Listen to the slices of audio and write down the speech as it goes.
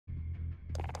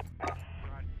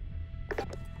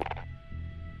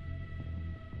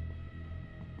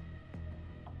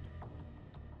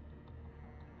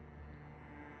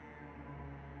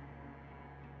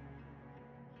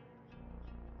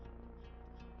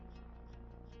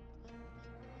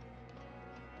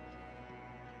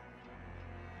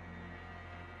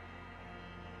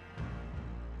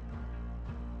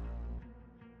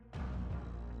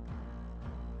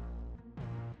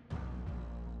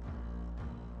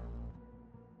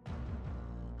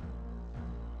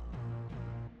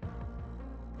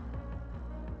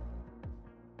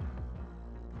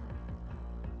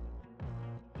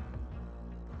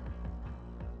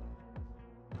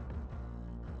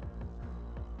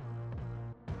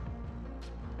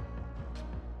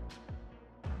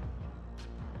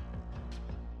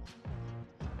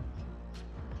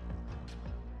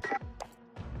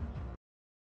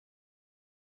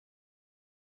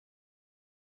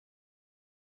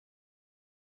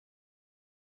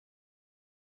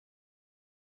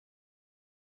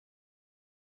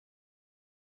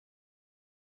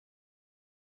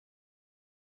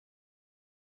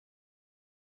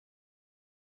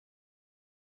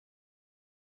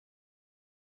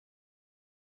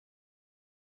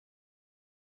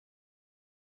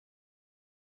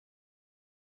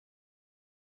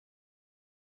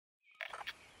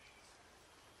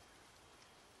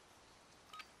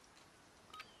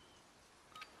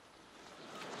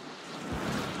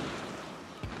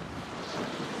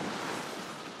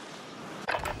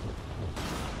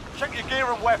Check your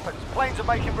gear and weapons. Planes are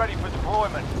making ready for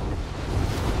deployment.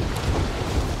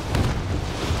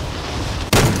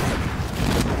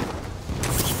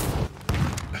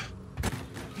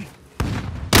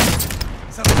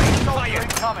 Soldier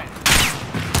incoming.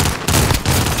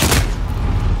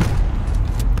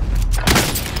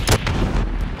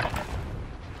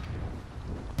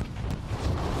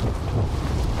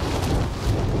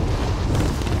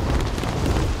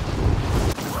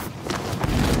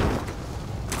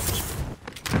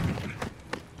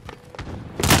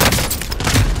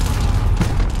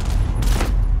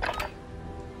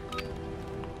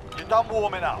 You're done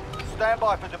warming up. Stand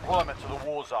by for deployment to the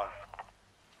war zone.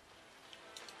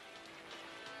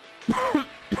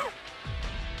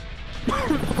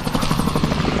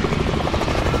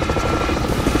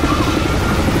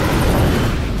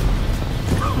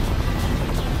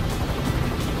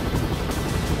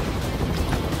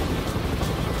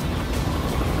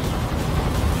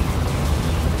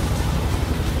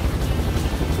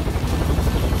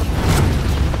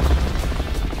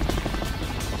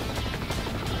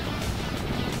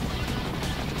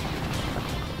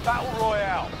 Battle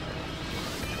Royale.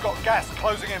 You've got gas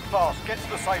closing in fast. Get to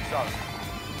the safe zone.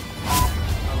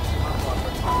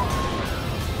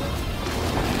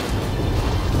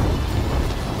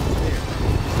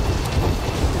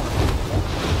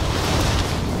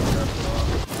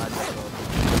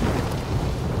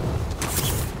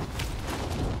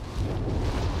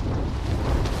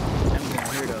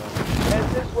 Head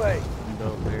this way.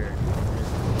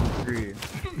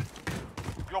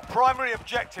 Your primary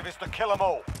objective is to kill them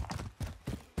all.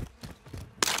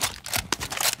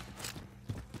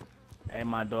 Hey,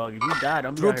 my dog, if you die,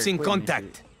 don't be Troops in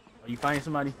contact. Oh, you find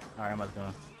somebody? All right, I'm about to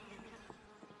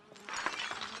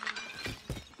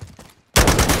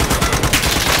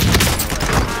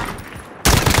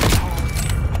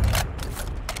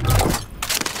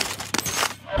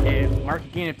go. Yeah, mark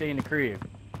again if they in the crib.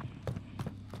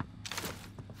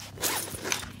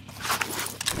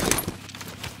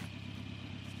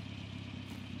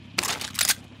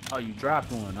 Oh, you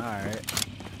dropped one. All right.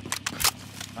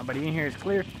 Nobody in here is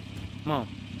clear. Come on.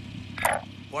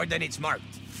 Coordinates marked.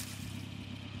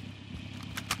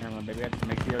 Never mind, baby. I have to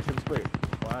make sure your ship's clear.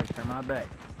 Well, I just turn my back.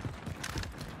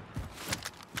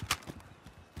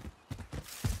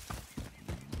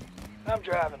 I'm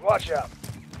driving. Watch out.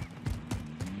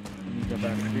 Let me jump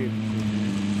out of the crib.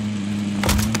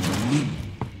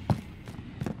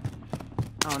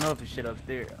 I don't know if it's shit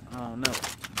upstairs. I don't know.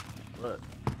 Look.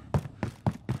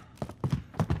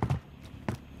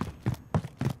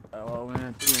 Oh, we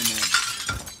went through in there.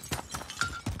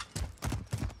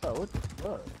 Oh, what the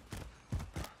fuck?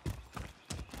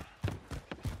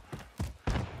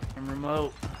 I'm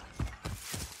remote.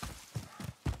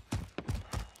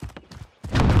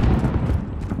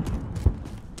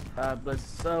 God bless his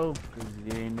soul, cause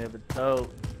he ain't never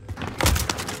told.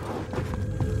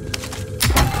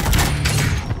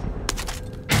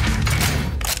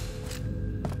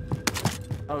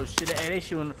 Oh shit, hey, they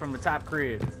shooting from the top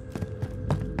crib.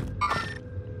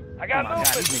 I got oh my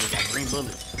God, movement. these niggas got green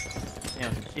bullets.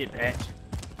 Damn, some shit, Patch.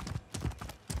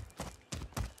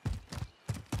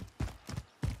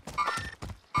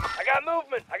 I got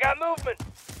movement. I got movement.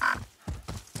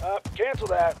 Cancel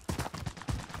that.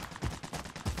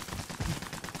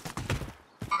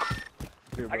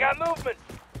 Here, I bro. got movement.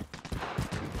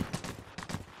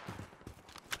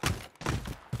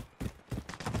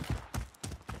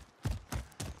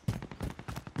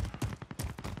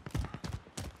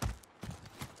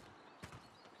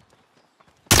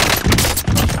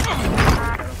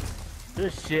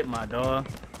 Good shit, my dog.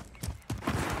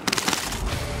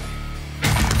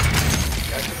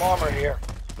 Got some armor here.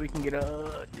 We can get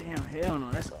a damn hell no.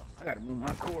 That's all. I gotta move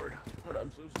my cord. Hold up,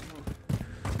 so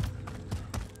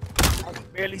I can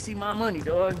barely see my money,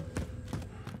 dog.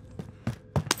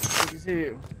 Look at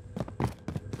here.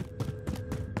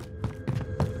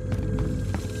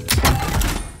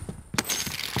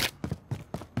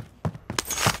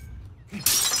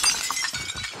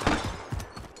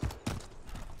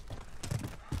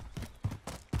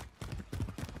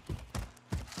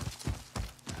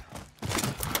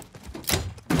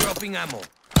 Dropping ammo.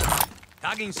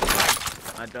 Tagging supply.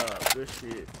 My dog, good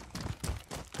shit.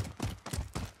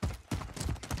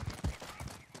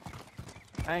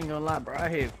 I ain't gonna lie, bro. I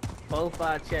hit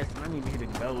 4-5 chests, and I need to hit a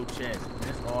gold chest.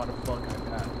 That's all the fuck I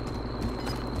got.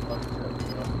 Fuck it up,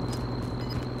 bro.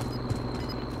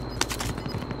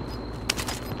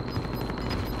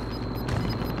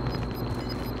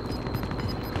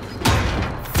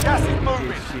 Gas is moving.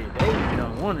 This shit, they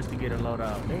don't want us to get a load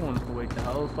out. They want us to wait the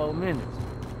whole 4 minutes.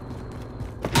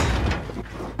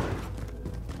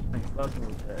 fucking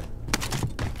with that.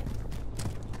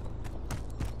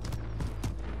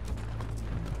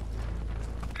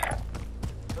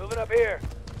 Moving up here.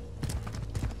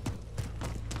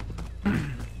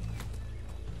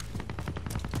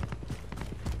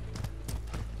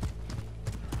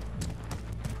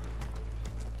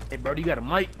 Hey, bro, you got a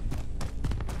mic?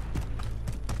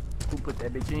 Who put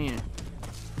that bitch in?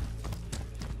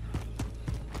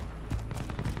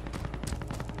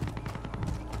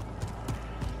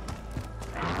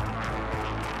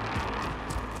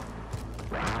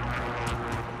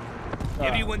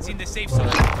 Everyone's in the safe zone.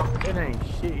 It ain't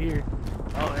shit here.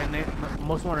 Oh, and they,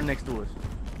 most wanted next to us.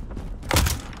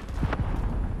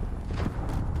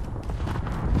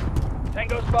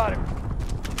 Tango spotted.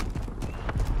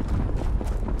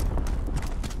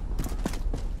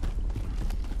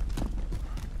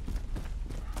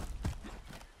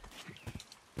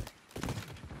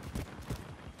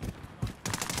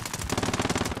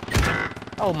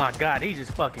 Oh my god, he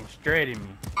just fucking shredded me.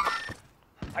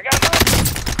 I got him.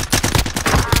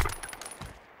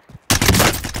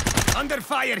 Under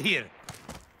fire here.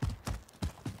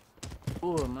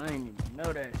 Ooh, I ain't even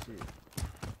know that shit.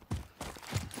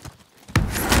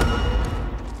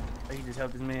 He just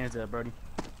helped his man's up, Brody.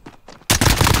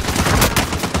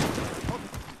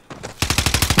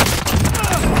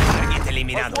 Target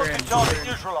eliminado. Working target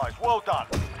neutralized. Well done.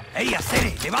 Hey,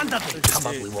 Acere, levántate. How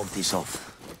about we walk this off?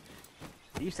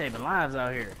 You saving lives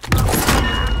out here.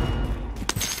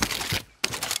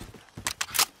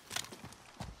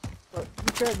 Look,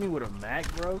 you tracked me with a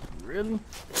Mac, bro? Really?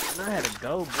 And I had a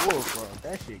gold bullfrog.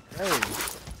 That shit crazy.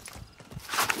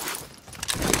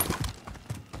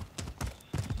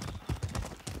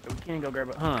 We can't go grab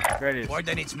it. Huh, there it is.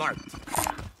 Coordinates marked.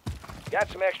 Got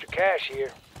some extra cash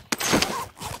here.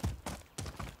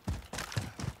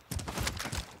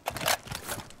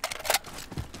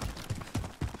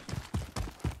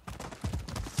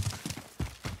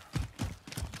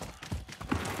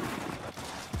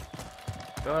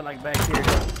 Go like back here,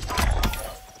 though.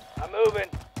 I'm moving.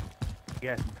 You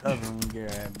got some cover when you get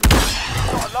that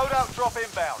bitch. Got a loadout drop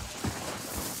inbound.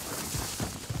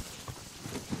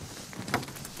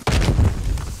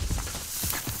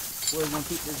 Boy, gonna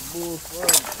keep this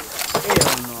bullfrog.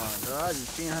 Hell no, dog. I just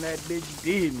seen how that bitch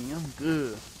did me. I'm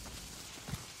good.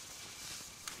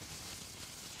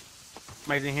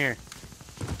 Somebody's in here.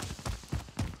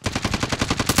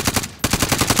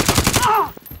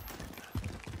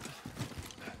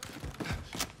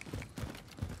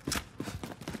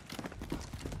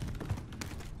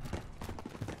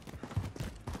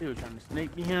 They were trying to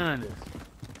sneak behind us.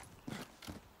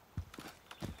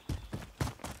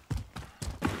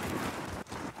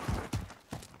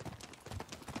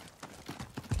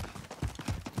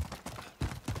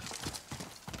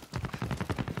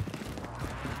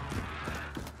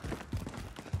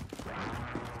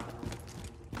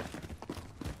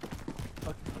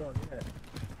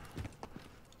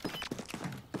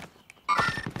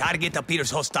 Target appears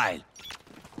hostile.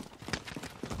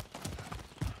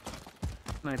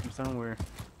 Snipe from somewhere.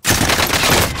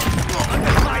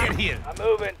 Under fire here. I'm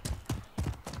moving.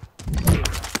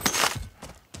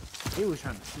 He was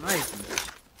trying to snipe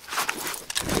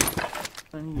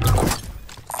me.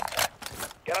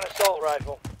 Got an assault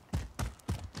rifle.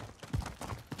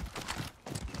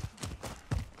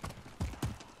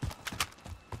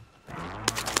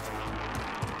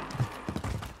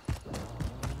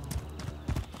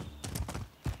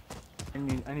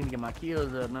 I need to get my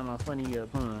kills up, not my funny up,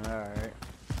 huh? Alright.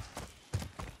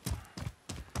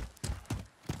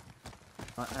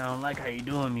 I don't like how you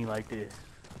doing me like this.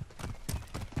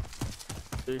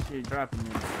 This shit dropping me.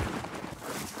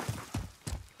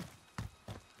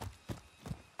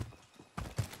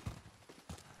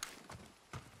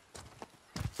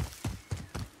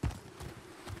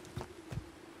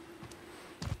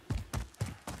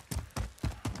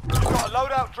 Got a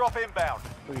loadout drop inbound.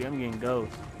 Oh yeah, I'm getting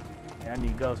ghosts. Yeah, I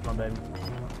need ghosts, my baby.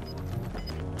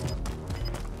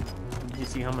 You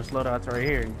see how much loadouts are right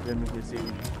here? You feel me? You can see.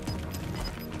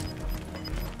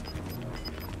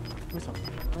 What's up?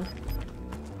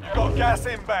 Huh? Got gas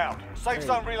inbound. Safe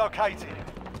zone relocated.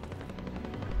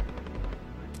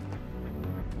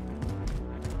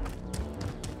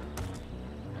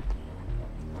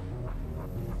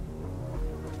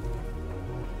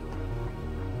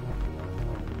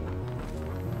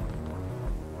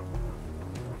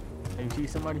 Hey, you see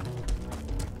somebody?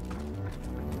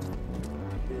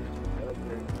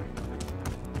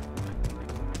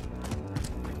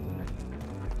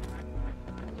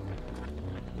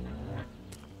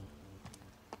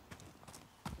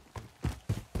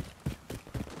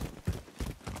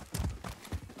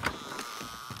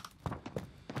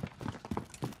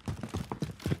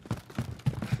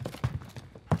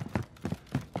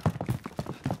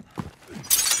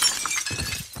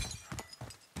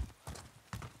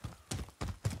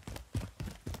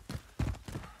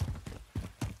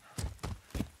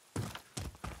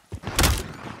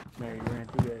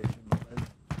 2 days.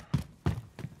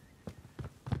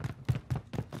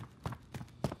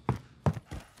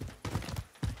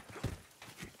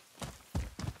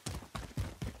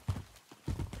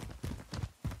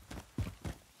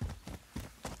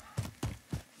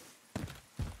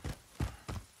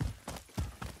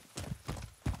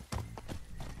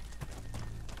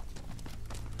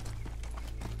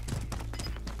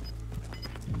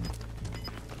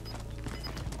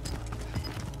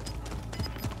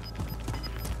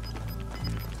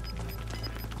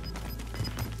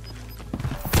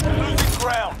 Losing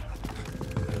ground.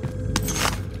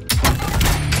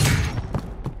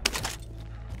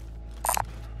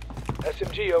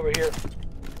 SMG over here.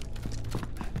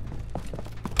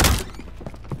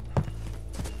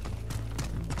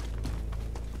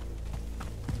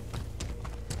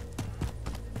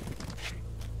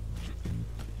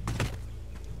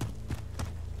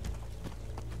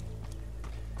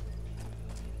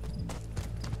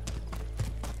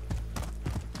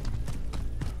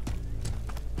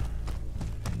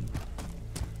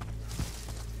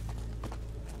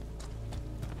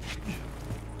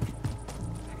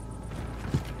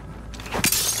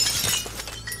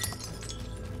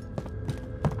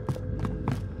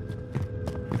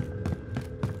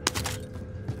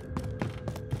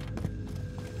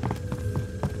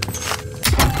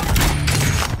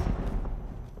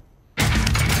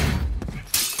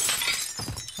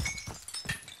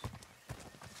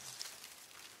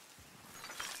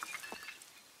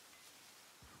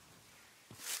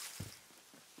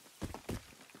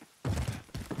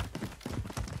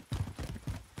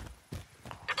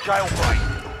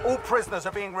 Jailbreak. All prisoners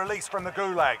are being released from the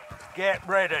gulag. Get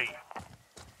ready.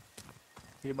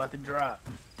 He about to drop.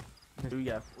 We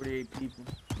got 48 people.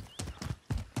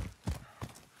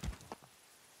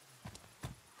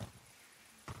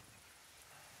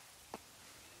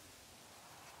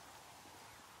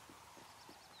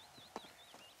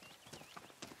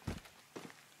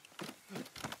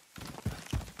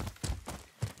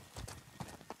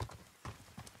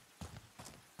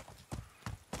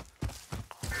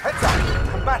 Heads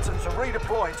up. Combatants are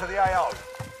redeploying to the AO.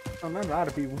 Oh, there's a lot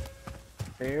of people.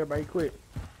 Hey, everybody quit.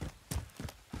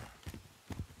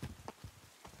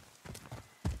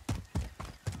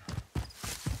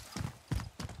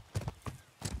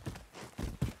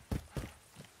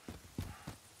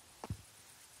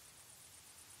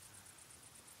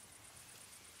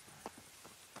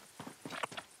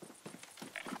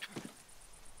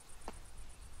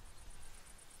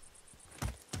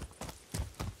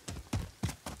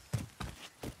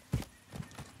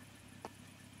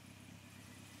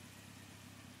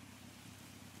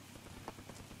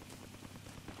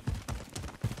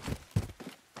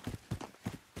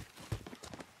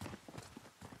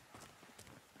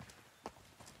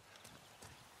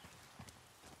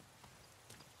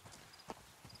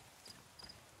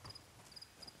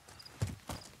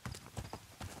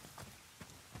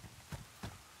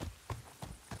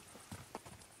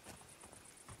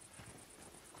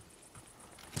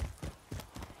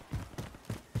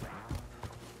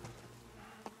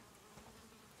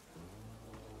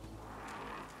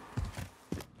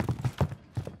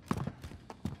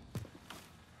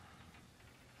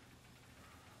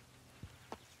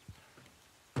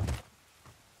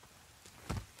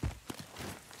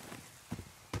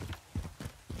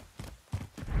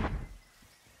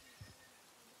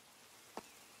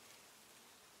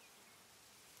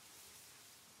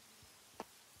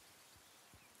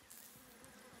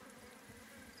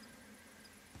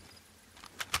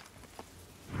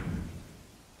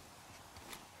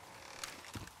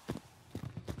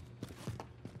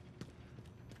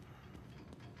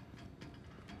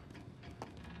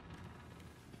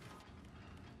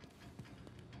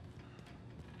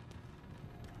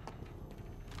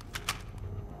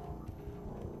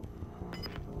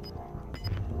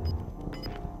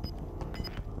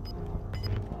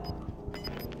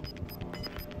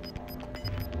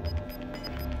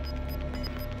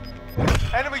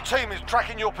 Enemy team is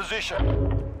tracking your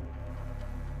position.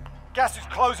 Gas is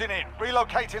closing in.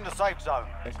 Relocating the safe zone.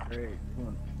 That's great.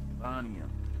 Bonnie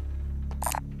him.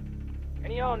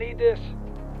 Any of y'all need this?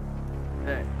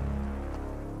 Hey.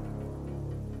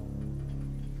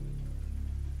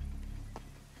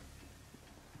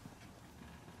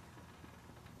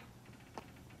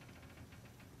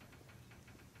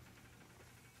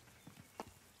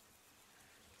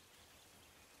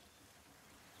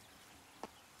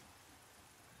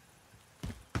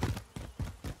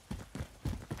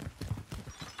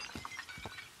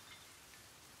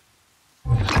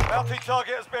 Bounty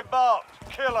target has been marked.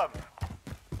 Kill him.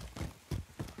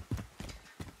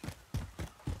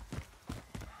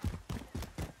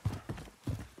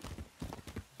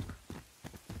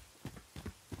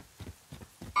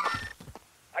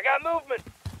 movement.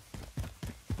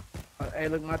 Hey,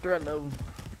 look, my threat level.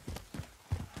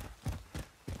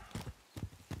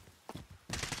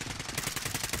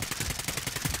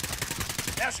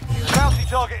 Bounty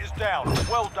target is down.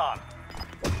 Well done.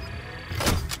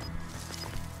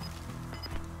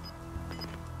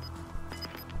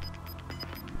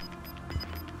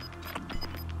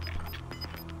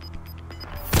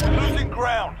 Losing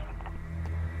ground.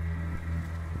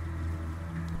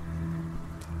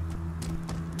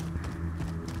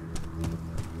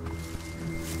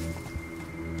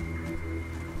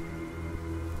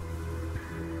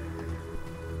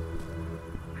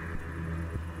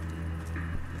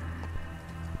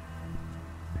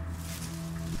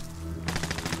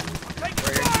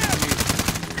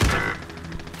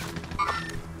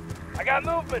 I got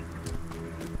movement.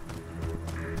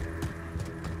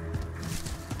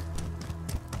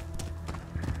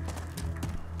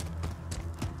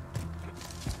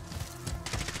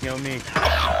 He on me.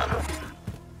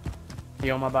 He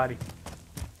on my body.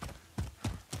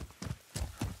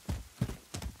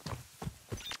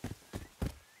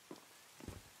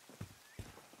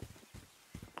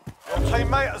 Your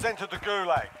teammate has entered the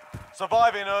gulag.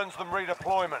 Surviving earns them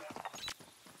redeployment.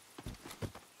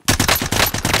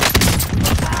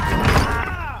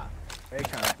 They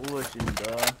kind of bullshitting,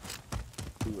 dog.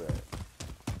 Do that.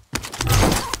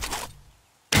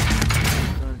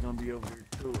 Sun's gonna be over here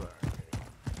too.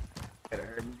 Gotta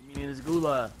hurt me in this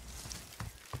gulag.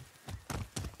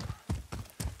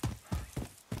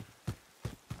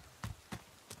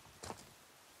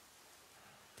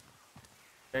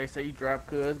 They say you drop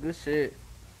cuz, good shit.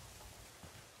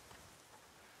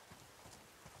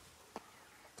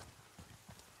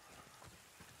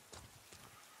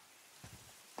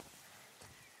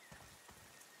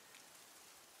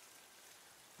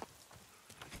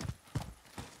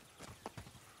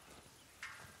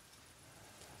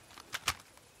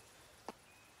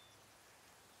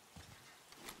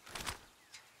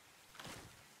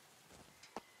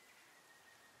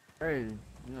 Crazy.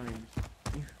 You don't even,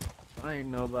 I ain't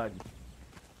nobody.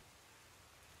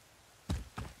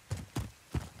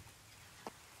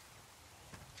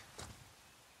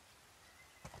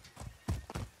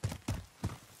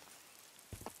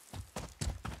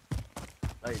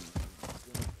 Like,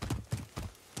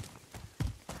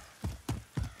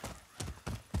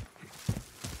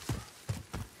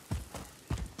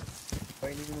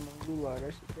 ain't even in my blue light,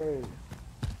 that shit crazy.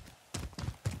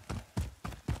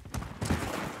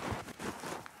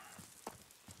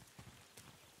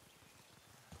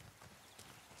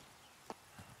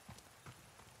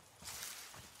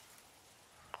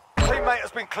 Teammate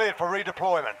has been cleared for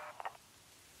redeployment.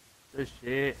 Good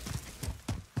shit.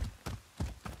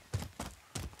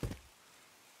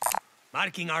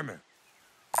 Marking armor.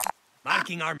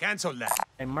 Marking armor. Cancel that.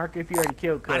 Hey, mark if you already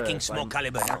killed cuz. Marking small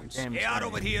caliber rounds. damn They are shame.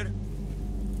 over here.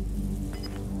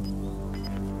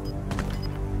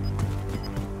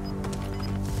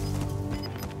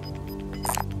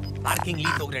 Marking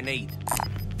lethal grenade.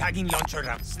 Tagging launcher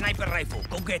round. Sniper rifle.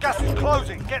 Go get Gas it. is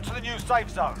closing. Get to the new safe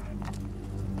zone.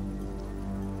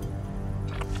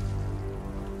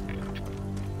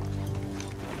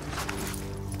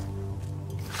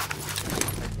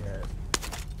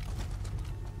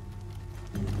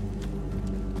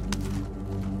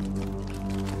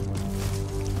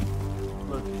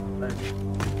 Look, like,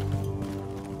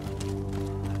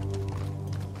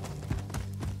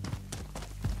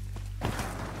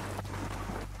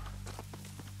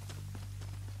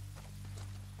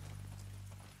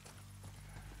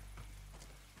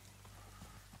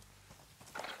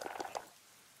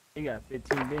 you got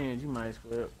 15 bins, you might as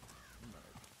well.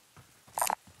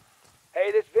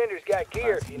 Hey, this vendor's got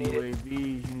gear if you need it.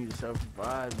 UAVs, you need to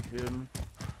self-revive, you feel me?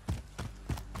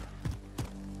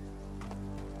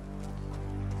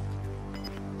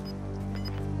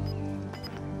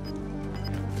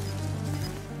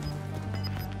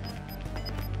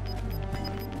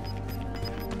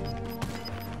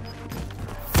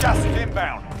 Gas is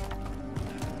inbound.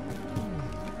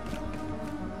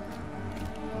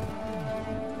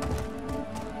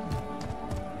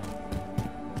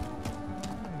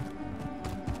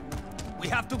 We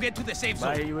have to get to the safe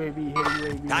Buy a zone. UAV, hit a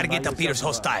UAV. buy Target yourself appears a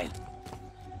hostile.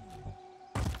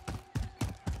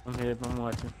 I'm here, I'm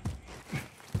watching.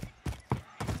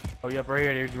 Oh, yep, right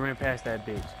here. You ran past that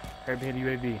bitch. Hurry up, hit a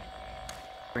UAV.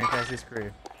 Ran past this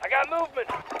crib. I got movement.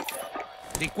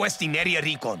 Requesting area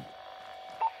recon.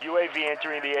 UAV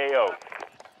entering the AO.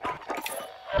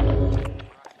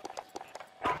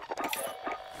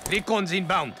 Recon's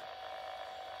inbound.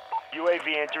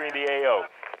 UAV entering the AO.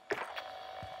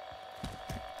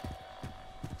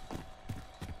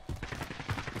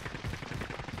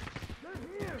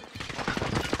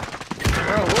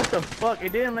 the fuck?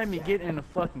 It didn't let me get in the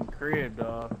fucking crib,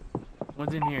 dog.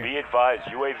 What's in here? Be advised,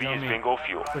 UAV Pushing on is me. bingo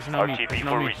fuel. Pushing on me. RTB Pushing for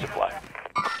on me. resupply.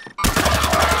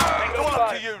 It's all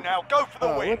up to you now. Go for the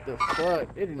Oh, win. what the fuck?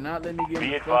 It did not let me get in Be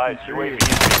the advised, fucking UAV crib. is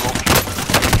bingo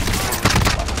fuel.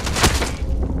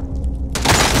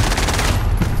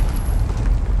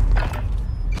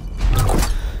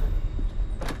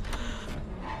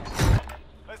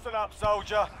 Listen up,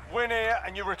 soldier. Win here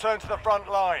and you return to the front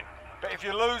line. But if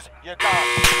you lose, you're done.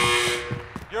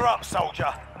 You're up,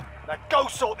 soldier. Now go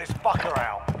sort this fucker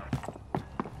out.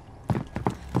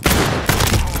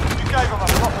 You gave him a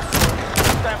proper service.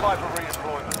 Stand by for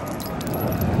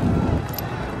redeployment.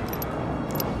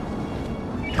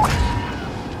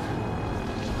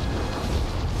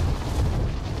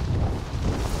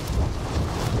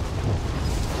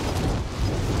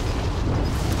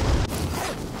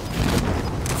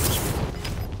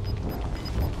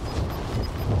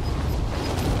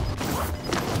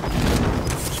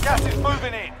 Gas is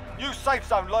moving in. New safe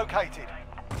zone located.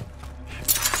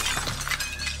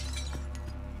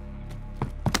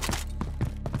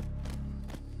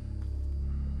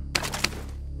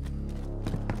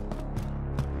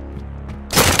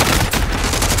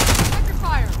 Under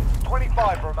fire!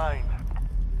 25 remain.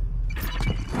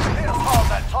 Hit us hard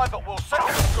that time, but we'll settle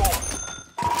the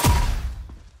score.